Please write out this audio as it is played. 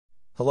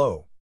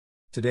Hello.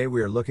 Today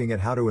we are looking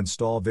at how to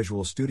install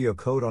Visual Studio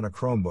Code on a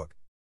Chromebook.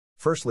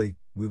 Firstly,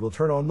 we will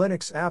turn on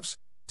Linux apps.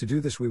 To do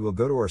this, we will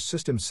go to our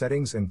system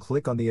settings and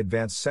click on the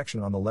Advanced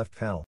section on the left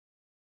panel.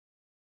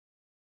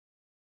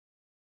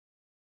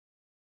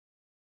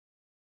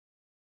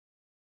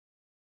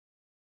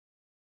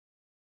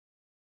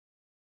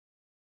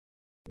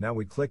 Now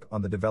we click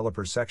on the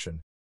Developer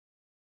section.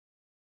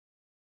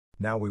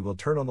 Now we will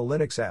turn on the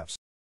Linux apps.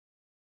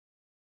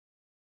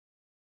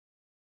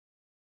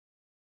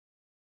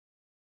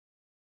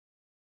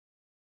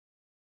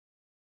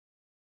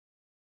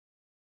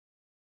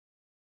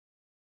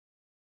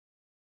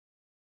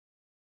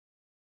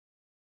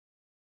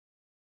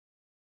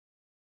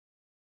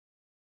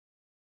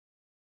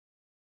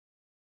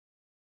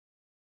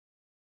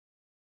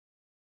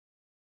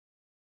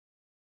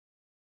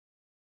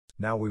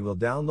 Now we will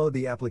download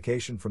the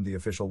application from the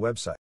official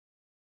website.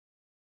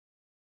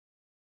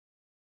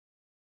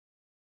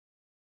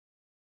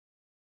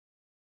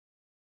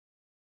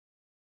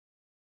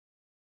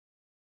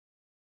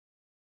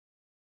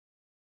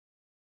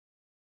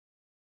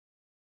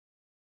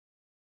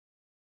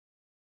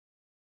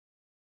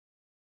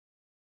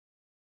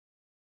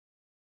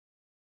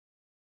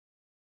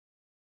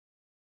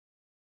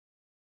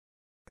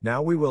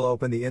 Now we will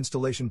open the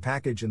installation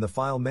package in the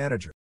File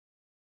Manager.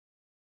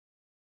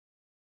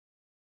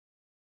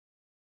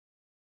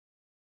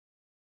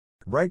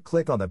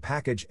 Right-click on the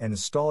package and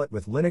install it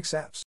with Linux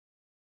apps.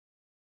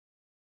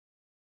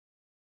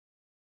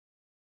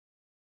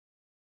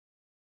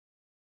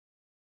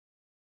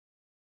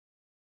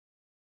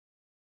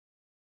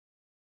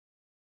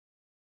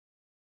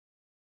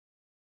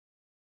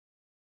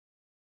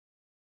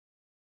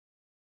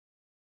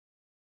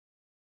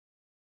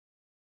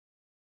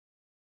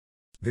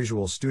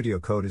 Visual Studio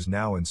Code is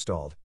now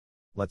installed.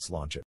 Let's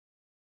launch it.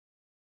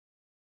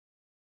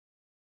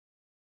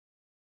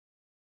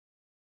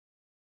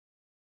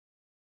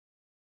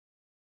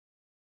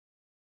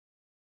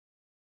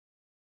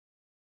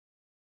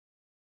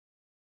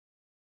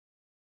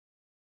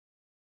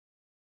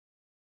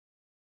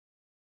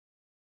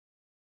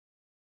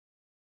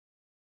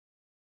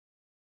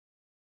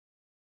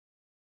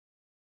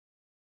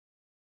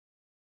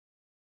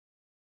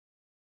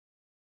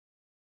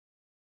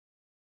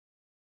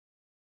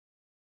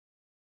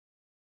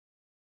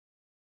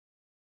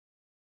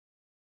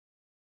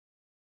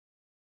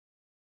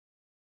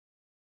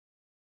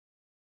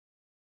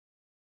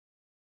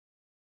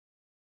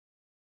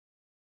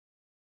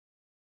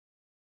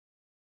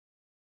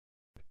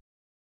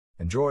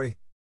 Enjoy!